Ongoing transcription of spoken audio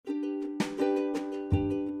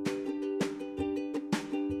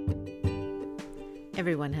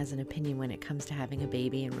Everyone has an opinion when it comes to having a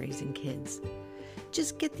baby and raising kids.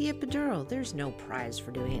 Just get the epidural. There's no prize for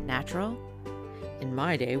doing it natural. In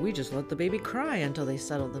my day, we just let the baby cry until they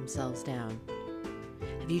settled themselves down.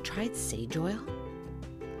 Have you tried sage oil?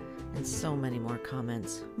 And so many more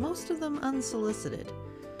comments, most of them unsolicited.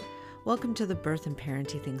 Welcome to the Birth and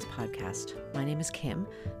Parenting Things podcast. My name is Kim,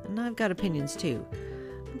 and I've got opinions too.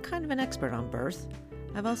 I'm kind of an expert on birth.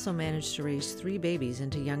 I've also managed to raise 3 babies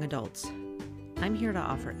into young adults. I'm here to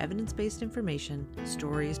offer evidence-based information,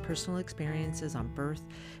 stories, personal experiences on birth,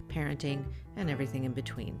 parenting, and everything in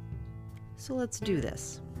between. So let's do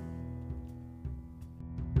this.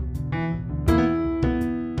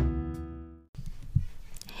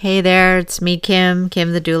 Hey there, it's me, Kim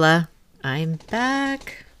the doula. I'm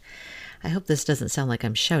back. I hope this doesn't sound like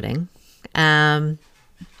I'm shouting.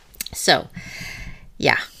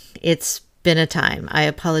 It's been a time. I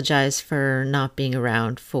apologize for not being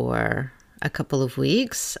around for a couple of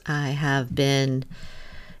weeks. I have been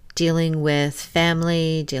dealing with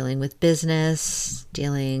family, dealing with business,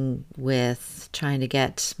 dealing with trying to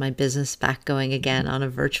get my business back going again on a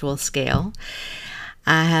virtual scale.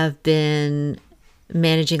 I have been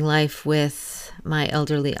managing life with my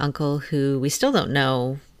elderly uncle, who we still don't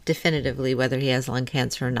know definitively whether he has lung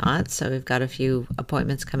cancer or not. So we've got a few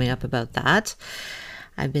appointments coming up about that.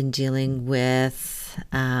 I've been dealing with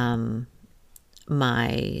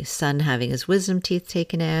my son having his wisdom teeth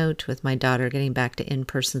taken out, with my daughter getting back to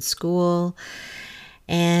in-person school,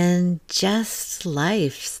 and just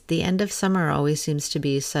life. The end of summer always seems to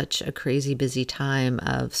be such a crazy busy time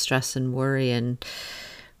of stress and worry, and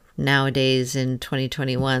nowadays in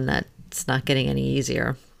 2021, that's not getting any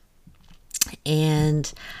easier.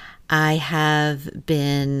 And I have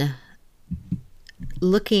been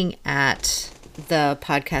looking at the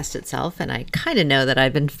podcast itself, and I kind of know that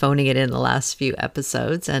I've been phoning it in the last few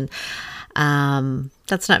episodes, and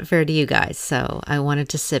that's not fair to you guys. So I wanted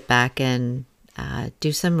to sit back and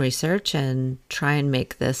do some research and try and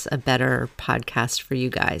make this a better podcast for you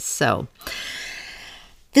guys. So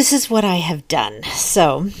this is what I have done.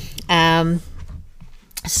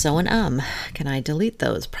 Can I delete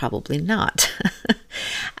those? Probably not.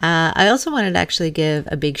 I also wanted to actually give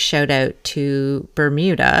a big shout out to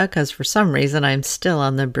Bermuda, because for some reason I'm still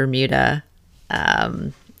on the Bermuda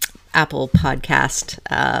Apple podcast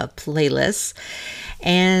playlist,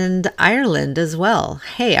 and Ireland as well.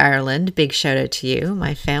 Hey, Ireland, big shout out to you.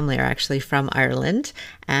 My family are actually from Ireland,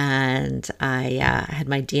 and I had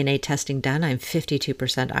my DNA testing done. I'm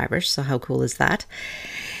 52% Irish, so how cool is that?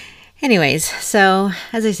 Anyways, so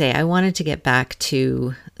as I say, I wanted to get back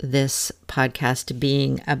to this podcast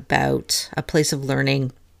being about a place of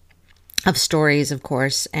learning, of stories, of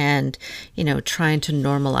course, and, trying to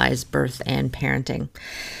normalize birth and parenting.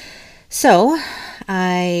 So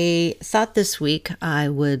I thought this week I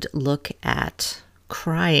would look at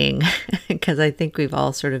crying, because I think we've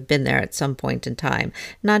all sort of been there at some point in time.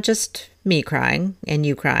 Not just me crying and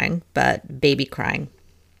you crying, but baby crying.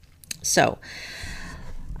 So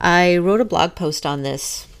I wrote a blog post on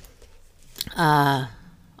this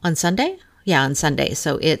on Sunday. Yeah, on Sunday.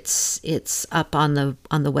 So it's up on the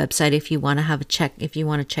website if you want to have a check, if you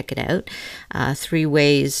want to check it out. 3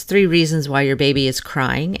 reasons why your baby is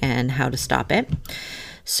crying and how to stop it.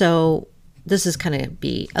 So this is going to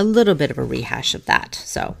be a little bit of a rehash of that.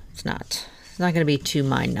 So it's not going to be too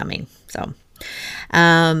mind numbing. So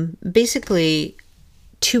basically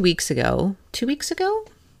 2 weeks ago.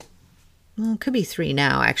 Well, it could be 3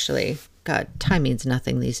 now, actually. God, time means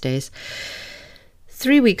nothing these days.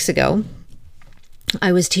 3 weeks ago,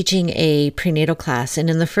 I was teaching a prenatal class, and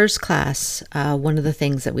in the first class, one of the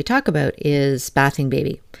things that we talk about is bathing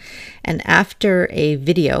baby. And after a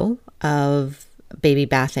video of baby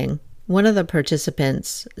bathing, one of the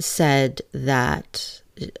participants said that,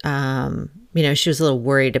 she was a little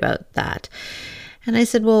worried about that. And I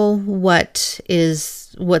said, well, what's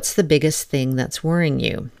the biggest thing that's worrying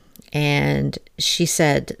you? And she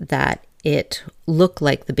said that it looked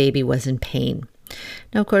like the baby was in pain.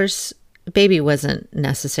 Now, of course, the baby wasn't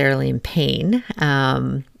necessarily in pain.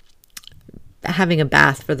 Having a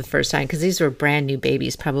bath for the first time, because these were brand new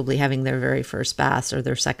babies, probably having their very first baths or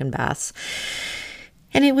their second baths.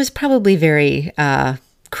 And it was probably very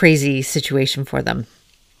crazy situation for them.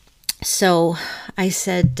 So I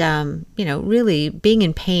said, really being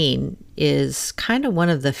in pain is kind of one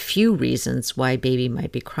of the few reasons why baby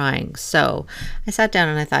might be crying. So I sat down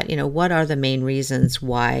and I thought, what are the main reasons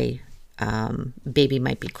why baby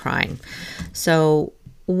might be crying? So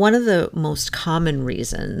one of the most common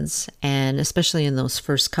reasons, and especially in those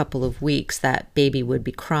first couple of weeks that baby would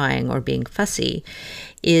be crying or being fussy,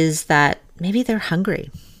 is that maybe they're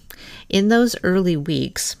hungry. In those early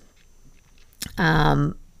weeks,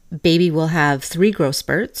 baby will have 3 growth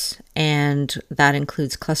spurts, and that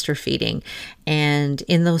includes cluster feeding. And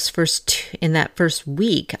in that first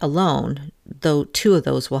week alone, though 2 of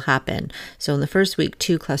those will happen. So in the first week,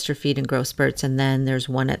 2 cluster feed and growth spurts, and then there's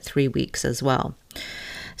 1 at 3 weeks as well.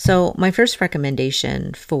 So my first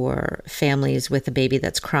recommendation for families with a baby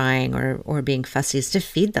that's crying or being fussy is to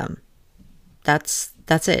feed them. That's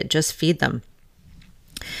it. Just feed them.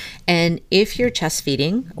 And if you're chest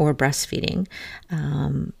feeding or breastfeeding,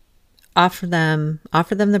 offer them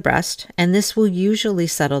the breast, and this will usually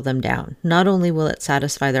settle them down. Not only will it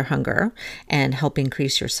satisfy their hunger and help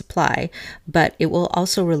increase your supply, but it will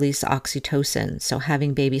also release oxytocin. So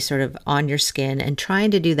having baby sort of on your skin and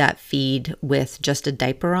trying to do that feed with just a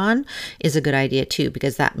diaper on is a good idea too,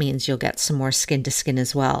 because that means you'll get some more skin to skin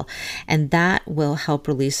as well. And that will help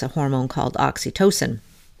release a hormone called oxytocin.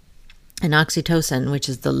 And oxytocin, which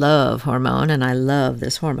is the love hormone, and I love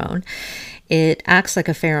this hormone, it acts like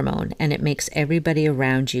a pheromone, and it makes everybody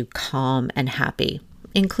around you calm and happy,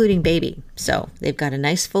 including baby. So they've got a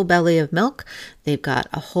nice full belly of milk, they've got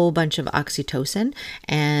a whole bunch of oxytocin,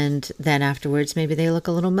 and then afterwards maybe they look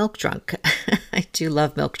a little milk drunk. I do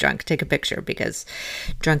love milk drunk. Take a picture because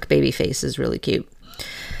drunk baby face is really cute.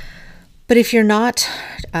 But if you're not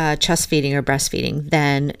chest feeding or breastfeeding,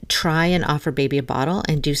 then try and offer baby a bottle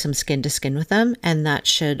and do some skin to skin with them, and that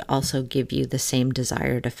should also give you the same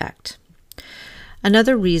desired effect.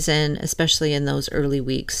 Another reason, especially in those early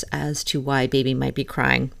weeks, as to why baby might be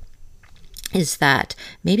crying is that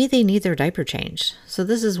maybe they need their diaper changed. So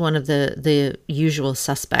this is one of the usual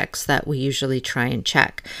suspects that we usually try and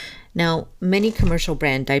check. Now, many commercial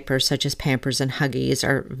brand diapers such as Pampers and Huggies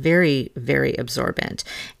are very, very absorbent,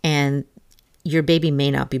 and your baby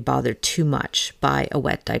may not be bothered too much by a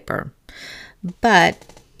wet diaper.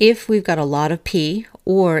 But if we've got a lot of pee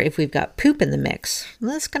or if we've got poop in the mix,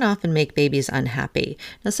 this can often make babies unhappy.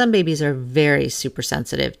 Now, some babies are very super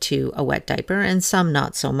sensitive to a wet diaper and some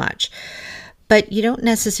not so much. But you don't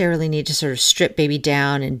necessarily need to sort of strip baby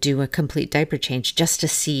down and do a complete diaper change just to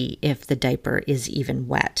see if the diaper is even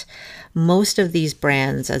wet. Most of these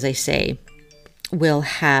brands, as I say, will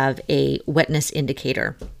have a wetness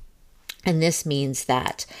indicator. And this means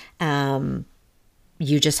that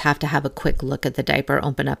you just have to have a quick look at the diaper,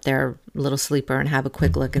 open up their little sleeper and have a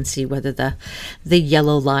quick look and see whether the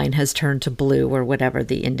yellow line has turned to blue or whatever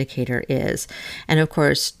the indicator is. And of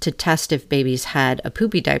course, to test if baby's had a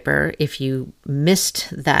poopy diaper, if you missed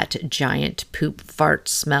that giant poop fart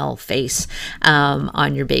smell face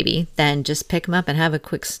on your baby, then just pick them up and have a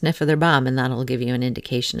quick sniff of their bum, and that'll give you an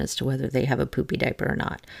indication as to whether they have a poopy diaper or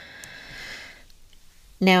not.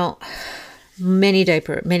 Now, many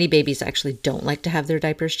babies actually don't like to have their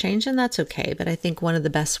diapers changed, and that's okay. But I think one of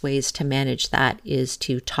the best ways to manage that is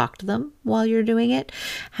to talk to them while you're doing it.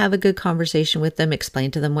 Have a good conversation with them,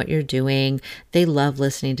 explain to them what you're doing. They love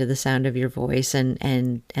listening to the sound of your voice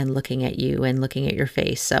and looking at you and looking at your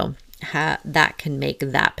face. So that can make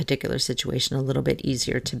that particular situation a little bit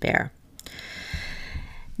easier to bear.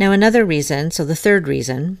 Now, another reason, so the third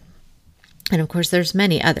reason, and of course, there's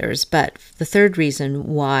many others, but the third reason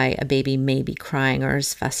why a baby may be crying or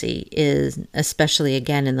is fussy is, especially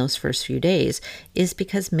again in those first few days, is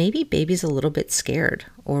because maybe baby's a little bit scared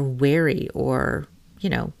or wary or,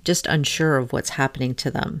 just unsure of what's happening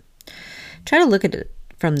to them. Try to look at it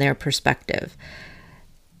from their perspective.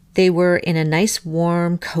 They were in a nice,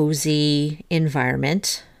 warm, cozy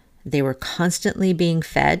environment. They were constantly being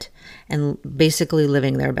fed and basically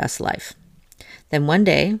living their best life. Then one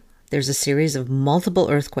day, there's a series of multiple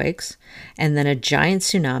earthquakes and then a giant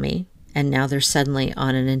tsunami, and now they're suddenly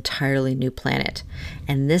on an entirely new planet.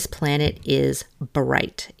 And this planet is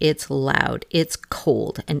bright, it's loud, it's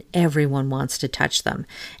cold, and everyone wants to touch them.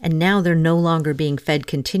 And now they're no longer being fed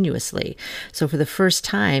continuously. So for the first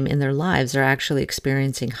time in their lives, they're actually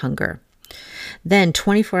experiencing hunger. Then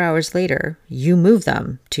 24 hours later, you move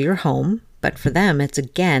them to your home. But for them, it's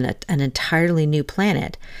again an entirely new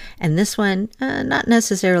planet. And this one, not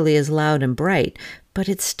necessarily as loud and bright, but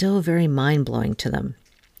it's still very mind-blowing to them.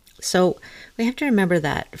 So we have to remember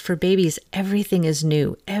that for babies, everything is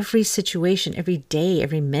new. Every situation, every day,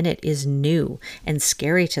 every minute is new and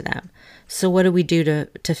scary to them. So what do we do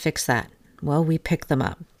to fix that? Well, we pick them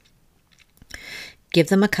up. Give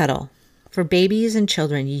them a cuddle. For babies and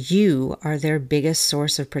children, you are their biggest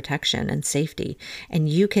source of protection and safety, and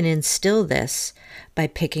you can instill this by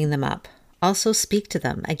picking them up. Also speak to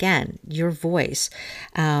them. Again, your voice,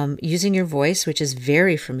 using your voice, which is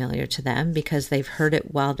very familiar to them because they've heard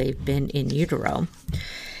it while they've been in utero,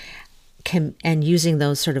 and using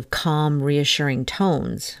those sort of calm, reassuring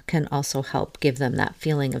tones can also help give them that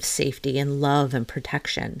feeling of safety and love and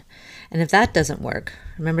protection. And if that doesn't work,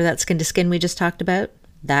 remember that skin to skin we just talked about?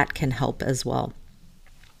 That can help as well.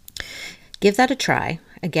 Give that a try.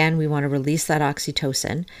 Again, we want to release that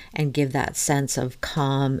oxytocin and give that sense of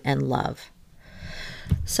calm and love.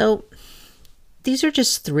 So these are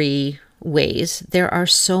just 3 ways. There are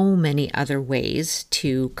so many other ways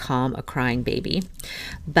to calm a crying baby,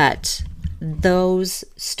 but those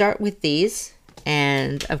start with these.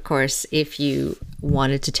 And of course, if you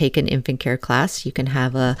wanted to take an infant care class, you can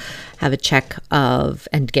have a check of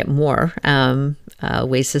and get more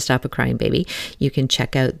ways to stop a crying baby. You can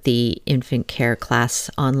check out the infant care class,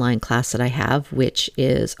 online class that I have, which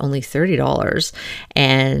is only $30,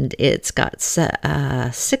 and it's got 6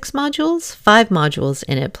 modules, 5 modules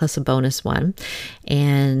in it, plus a bonus one,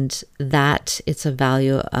 and that it's a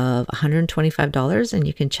value of $125, and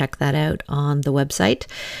you can check that out on the website.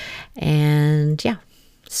 And yeah,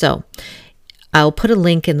 so I'll put a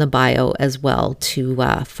link in the bio as well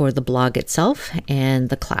to for the blog itself and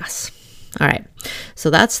the class. All right, so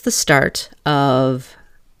that's the start of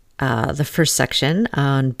the first section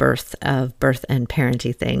on birth and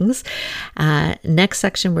parenting things. Next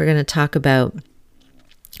section, we're going to talk about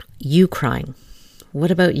you crying.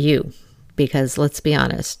 What about you? Because let's be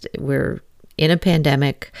honest, we're in a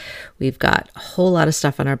pandemic. We've got a whole lot of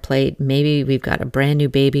stuff on our plate. Maybe we've got a brand new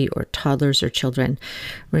baby or toddlers or children.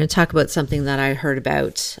 We're going to talk about something that I heard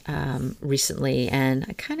about recently, and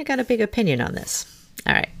I kind of got a big opinion on this.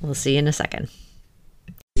 All right, we'll see you in a second.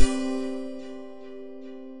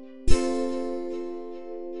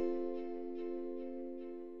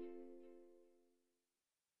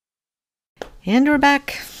 And we're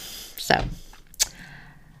back. So,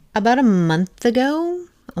 about a month ago,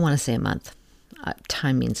 I want to say a month.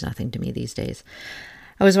 Time means nothing to me these days.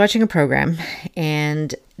 I was watching a program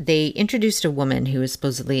and they introduced a woman who was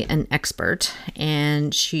supposedly an expert,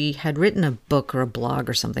 and she had written a book or a blog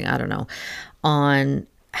or something, I don't know, on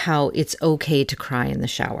how it's okay to cry in the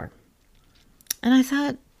shower. And I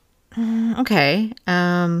thought, okay,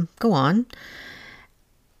 go on.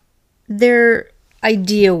 Their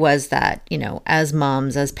idea was that, you know, as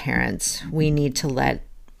moms, as parents, we need to let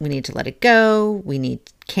it go.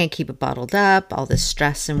 Can't keep it bottled up, all this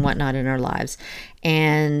stress and whatnot in our lives.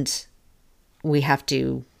 And we have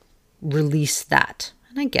to release that.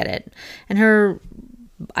 And I get it. And her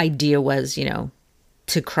idea was, you know,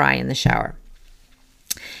 to cry in the shower.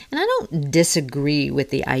 And I don't disagree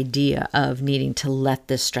with the idea of needing to let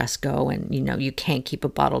this stress go, and, you know, you can't keep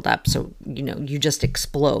it bottled up, so, you know, you just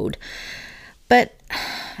explode. But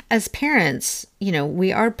as parents, you know,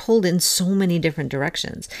 we are pulled in so many different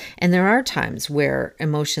directions, and there are times where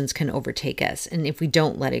emotions can overtake us. And if we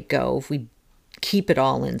don't let it go, if we keep it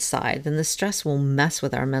all inside, then the stress will mess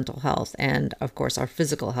with our mental health and, of course, our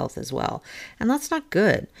physical health as well. And that's not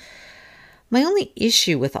good. My only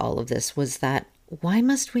issue with all of this was that, why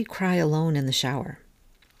must we cry alone in the shower?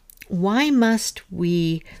 Why must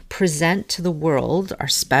we present to the world, our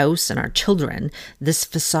spouse and our children, this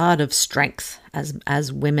facade of strength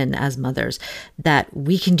as women, as mothers, that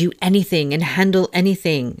we can do anything and handle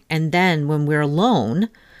anything, and then when we're alone,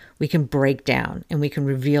 we can break down and we can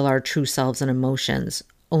reveal our true selves and emotions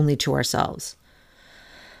only to ourselves?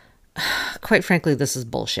 Quite frankly, this is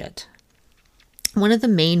bullshit. One of the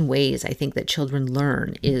main ways I think that children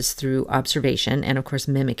learn is through observation and, of course,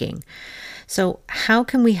 mimicking. So how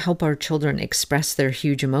can we help our children express their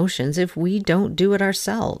huge emotions if we don't do it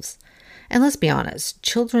ourselves? And let's be honest,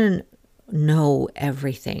 children know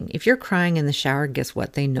everything. If you're crying in the shower, guess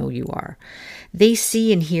what? They know you are. They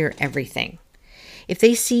see and hear everything. If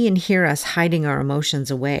they see and hear us hiding our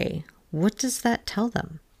emotions away, what does that tell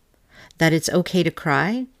them? That it's okay to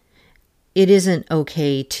cry? It isn't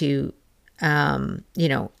okay to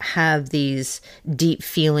have these deep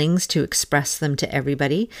feelings, to express them to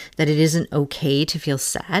everybody, that it isn't okay to feel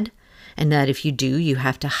sad, and that if you do, you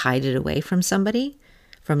have to hide it away from somebody,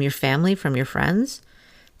 from your family, from your friends.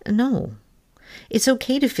 No. It's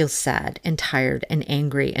okay to feel sad and tired and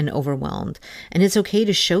angry and overwhelmed. And it's okay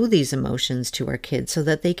to show these emotions to our kids so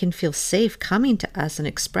that they can feel safe coming to us and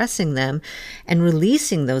expressing them and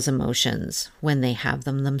releasing those emotions when they have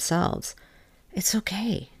them themselves. It's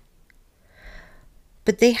okay.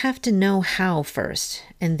 But they have to know how first,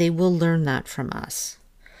 and they will learn that from us.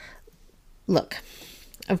 Look,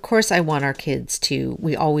 of course we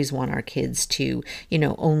always want our kids to,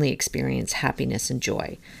 only experience happiness and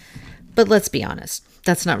joy. But let's be honest,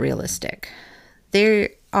 that's not realistic.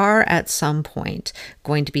 They are at some point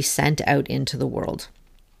going to be sent out into the world.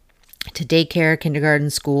 to daycare, kindergarten,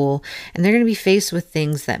 school, and they're going to be faced with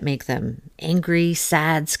things that make them angry,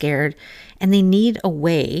 sad, scared, and they need a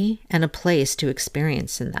way and a place to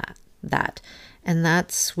experience in that. And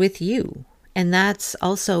that's with you. And that's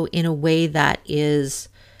also in a way that is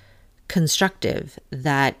constructive,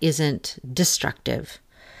 that isn't destructive.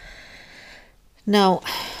 Now,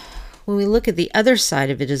 when we look at the other side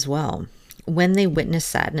of it as well, when they witness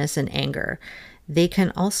sadness and anger, they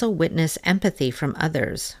can also witness empathy from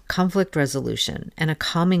others, conflict resolution, and a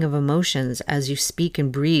calming of emotions as you speak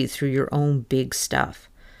and breathe through your own big stuff.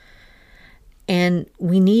 And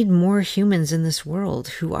we need more humans in this world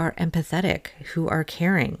who are empathetic, who are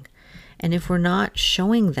caring. And if we're not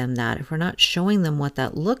showing them that, if we're not showing them what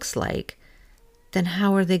that looks like, then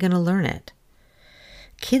how are they going to learn it?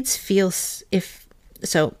 Kids feel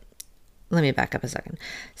so let me back up a second.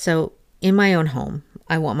 So in my own home,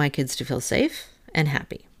 I want my kids to feel safe and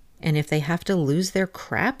happy. And if they have to lose their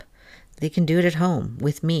crap, they can do it at home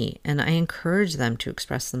with me. And I encourage them to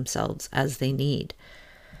express themselves as they need.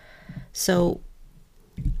 So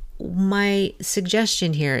my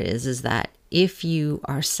suggestion here is that if you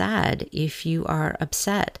are sad, if you are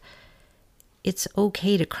upset, it's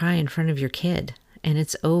okay to cry in front of your kid. And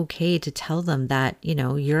it's okay to tell them that,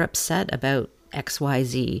 you're upset about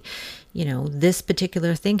XYZ. This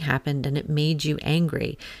particular thing happened and it made you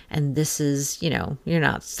angry. And this is, you're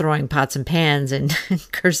not throwing pots and pans and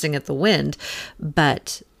cursing at the wind,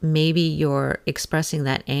 but maybe you're expressing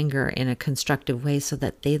that anger in a constructive way so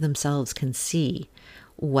that they themselves can see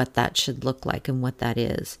what that should look like and what that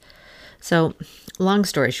is. So, long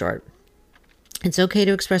story short, it's okay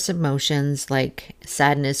to express emotions like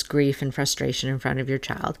sadness, grief, and frustration in front of your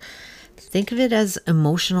child. Think of it as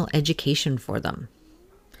emotional education for them.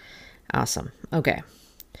 Awesome. Okay.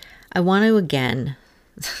 I want to again,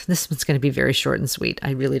 this one's going to be very short and sweet.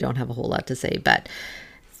 I really don't have a whole lot to say, but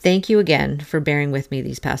thank you again for bearing with me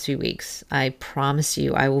these past few weeks. I promise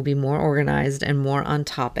you I will be more organized and more on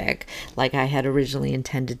topic like I had originally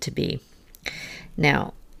intended to be.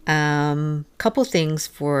 Now, couple things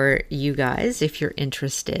for you guys if you're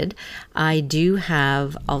interested. I do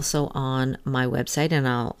have also on my website, and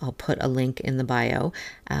I'll put a link in the bio,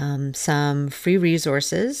 some free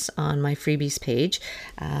resources on my freebies page.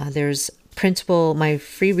 There's my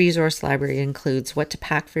free resource library includes what to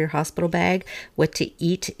pack for your hospital bag, what to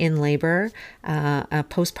eat in labor, a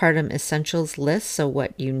postpartum essentials list, so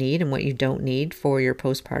what you need and what you don't need for your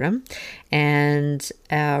postpartum, and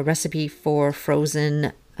a recipe for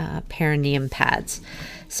frozen perineum pads.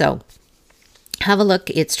 So have a look.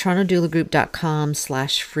 It's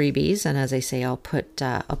torontodoulagroup.com/freebies. And as I say, I'll put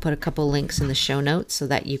a couple links in the show notes so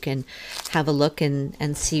that you can have a look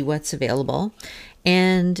and see what's available.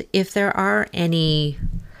 And if there are any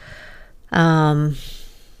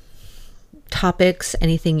topics,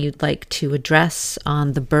 anything you'd like to address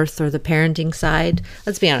on the birth or the parenting side,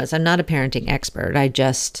 let's be honest, I'm not a parenting expert.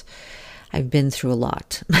 I've been through a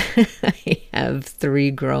lot. I have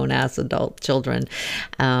 3 grown-ass adult children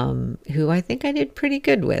who I think I did pretty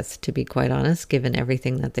good with, to be quite honest, given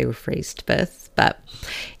everything that they were faced with. But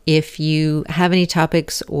if you have any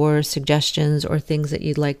topics or suggestions or things that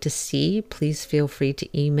you'd like to see, please feel free to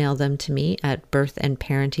email them to me at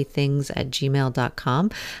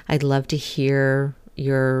birthandparentingthings@gmail.com. I'd love to hear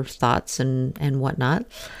your thoughts and whatnot.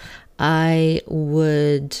 I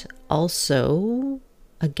would also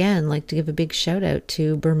again like to give a big shout out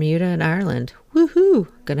to Bermuda and Ireland. Woohoo!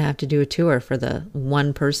 Gonna have to do a tour for the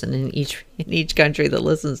one person in each country that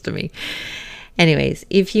listens to me. Anyways,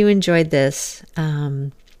 if you enjoyed this,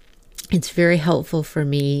 it's very helpful for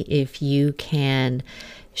me if you can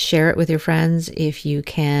share it with your friends, if you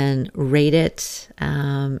can rate it,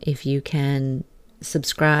 if you can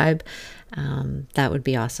subscribe, that would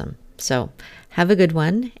be awesome. So have a good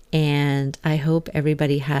one, and I hope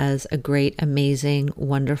everybody has a great, amazing,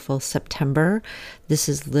 wonderful September. This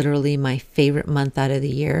is literally my favorite month out of the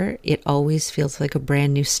year. It always feels like a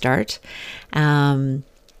brand new start.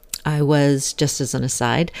 I was, just as an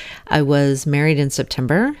aside, I was married in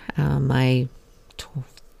September. My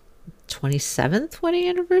 27th wedding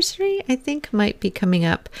anniversary, I think, might be coming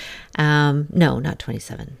up. No, not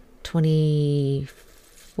 27, 24th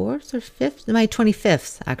or 5th, my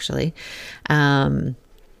 25th actually,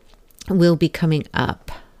 will be coming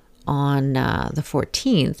up on the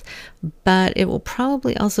 14th, but it will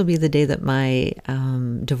probably also be the day that my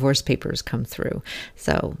divorce papers come through.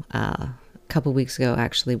 So a couple weeks ago, I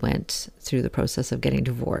actually went through the process of getting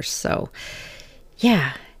divorced. So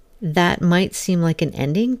yeah, that might seem like an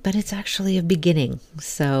ending, but it's actually a beginning.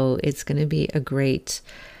 So it's going to be a great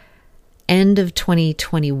end of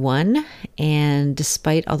 2021, and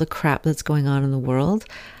despite all the crap that's going on in the world,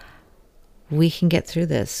 we can get through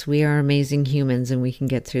this. We are amazing humans and we can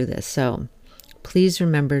get through this. So please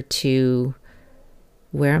remember to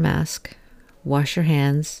wear a mask, wash your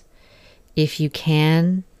hands. If you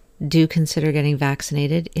can, do consider getting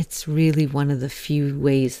vaccinated. It's really one of the few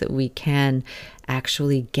ways that we can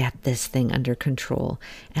actually get this thing under control.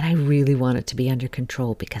 And I really want it to be under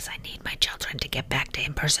control because I need my children to get back to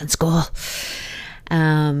in-person school.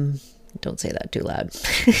 Don't say that too loud.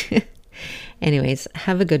 Anyways,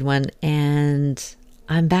 have a good one. And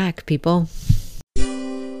I'm back, people.